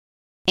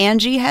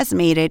Angie has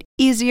made it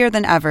easier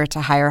than ever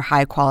to hire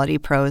high-quality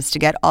pros to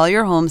get all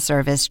your home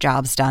service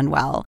jobs done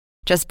well.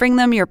 Just bring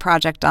them your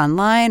project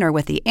online or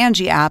with the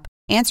Angie app,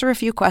 answer a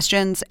few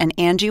questions, and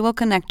Angie will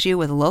connect you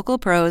with local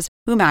pros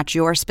who match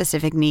your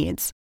specific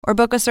needs. Or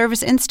book a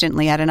service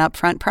instantly at an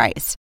upfront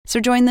price. So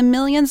join the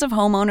millions of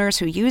homeowners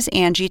who use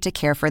Angie to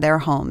care for their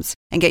homes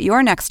and get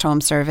your next home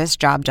service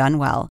job done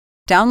well.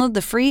 Download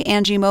the free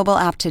Angie mobile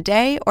app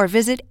today or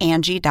visit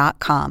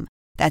Angie.com.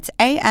 That's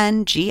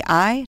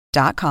ANGI.com.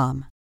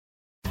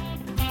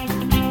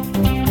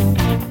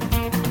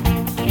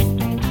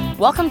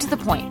 Welcome to The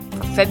Point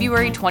for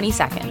February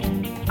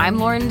 22nd. I'm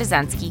Lauren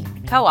Dezensky,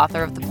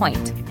 co-author of The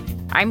Point.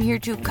 I'm here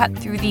to cut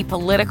through the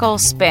political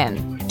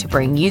spin to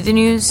bring you the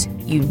news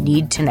you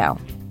need to know.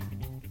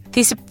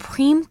 The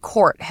Supreme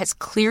Court has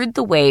cleared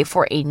the way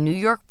for a New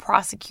York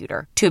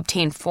prosecutor to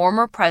obtain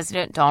former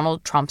President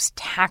Donald Trump's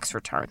tax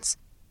returns.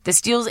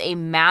 This deals a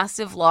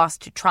massive loss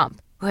to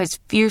Trump, who has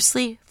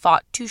fiercely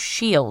fought to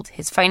shield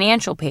his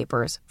financial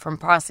papers from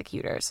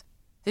prosecutors.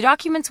 The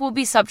documents will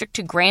be subject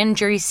to grand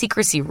jury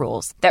secrecy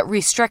rules that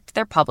restrict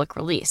their public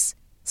release.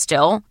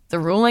 Still, the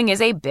ruling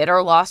is a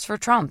bitter loss for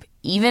Trump,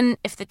 even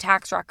if the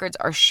tax records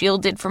are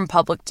shielded from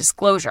public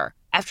disclosure,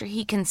 after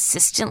he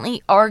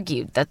consistently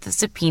argued that the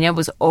subpoena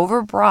was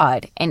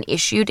overbroad and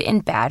issued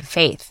in bad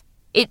faith.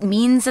 It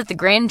means that the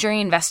grand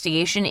jury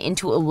investigation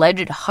into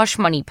alleged hush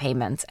money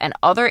payments and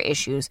other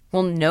issues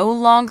will no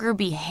longer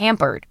be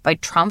hampered by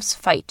Trump's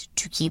fight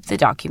to keep the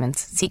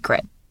documents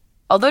secret.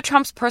 Although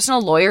Trump's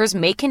personal lawyers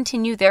may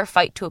continue their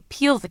fight to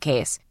appeal the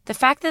case, the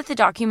fact that the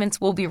documents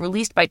will be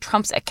released by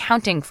Trump's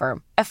accounting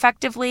firm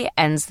effectively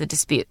ends the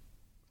dispute.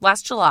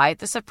 Last July,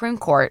 the Supreme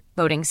Court,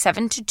 voting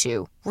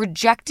 7-2,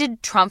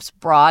 rejected Trump's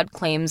broad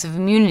claims of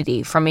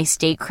immunity from a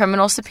state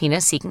criminal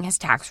subpoena seeking his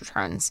tax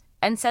returns,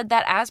 and said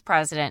that as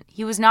president,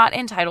 he was not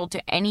entitled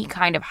to any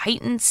kind of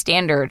heightened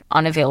standard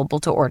unavailable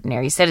to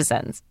ordinary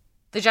citizens.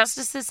 The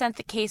justices sent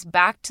the case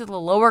back to the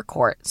lower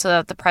court so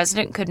that the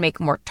president could make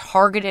more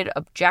targeted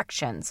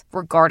objections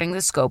regarding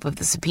the scope of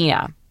the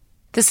subpoena.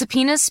 The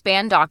subpoenas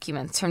span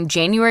documents from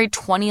January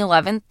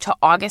 2011 to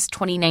August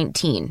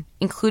 2019,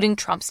 including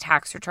Trump's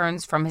tax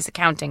returns from his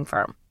accounting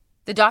firm.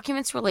 The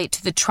documents relate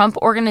to the Trump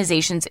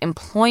Organization's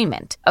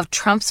employment of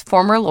Trump's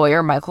former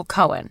lawyer Michael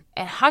Cohen,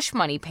 and hush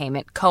money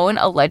payment Cohen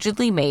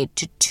allegedly made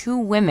to two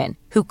women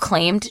who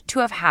claimed to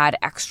have had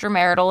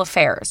extramarital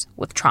affairs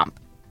with Trump.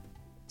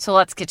 So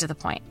let's get to the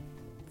point.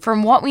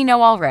 From what we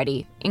know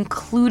already,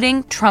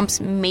 including Trump's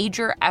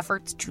major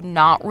efforts to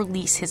not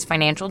release his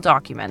financial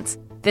documents,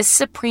 this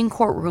Supreme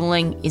Court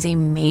ruling is a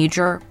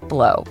major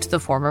blow to the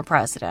former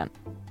president.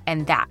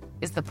 And that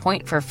is the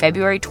point for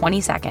February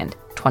 22nd,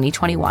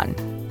 2021.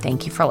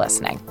 Thank you for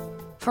listening.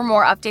 For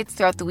more updates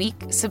throughout the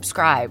week,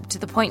 subscribe to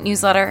The Point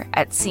newsletter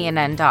at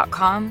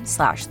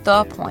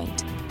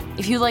cnn.com/thepoint.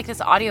 If you like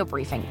this audio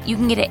briefing, you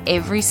can get it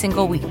every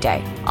single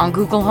weekday on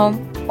Google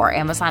Home or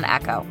Amazon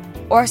Echo,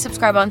 or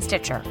subscribe on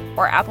Stitcher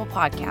or Apple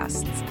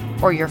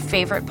Podcasts or your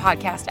favorite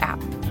podcast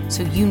app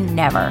so you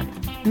never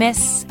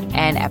miss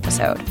an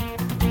episode.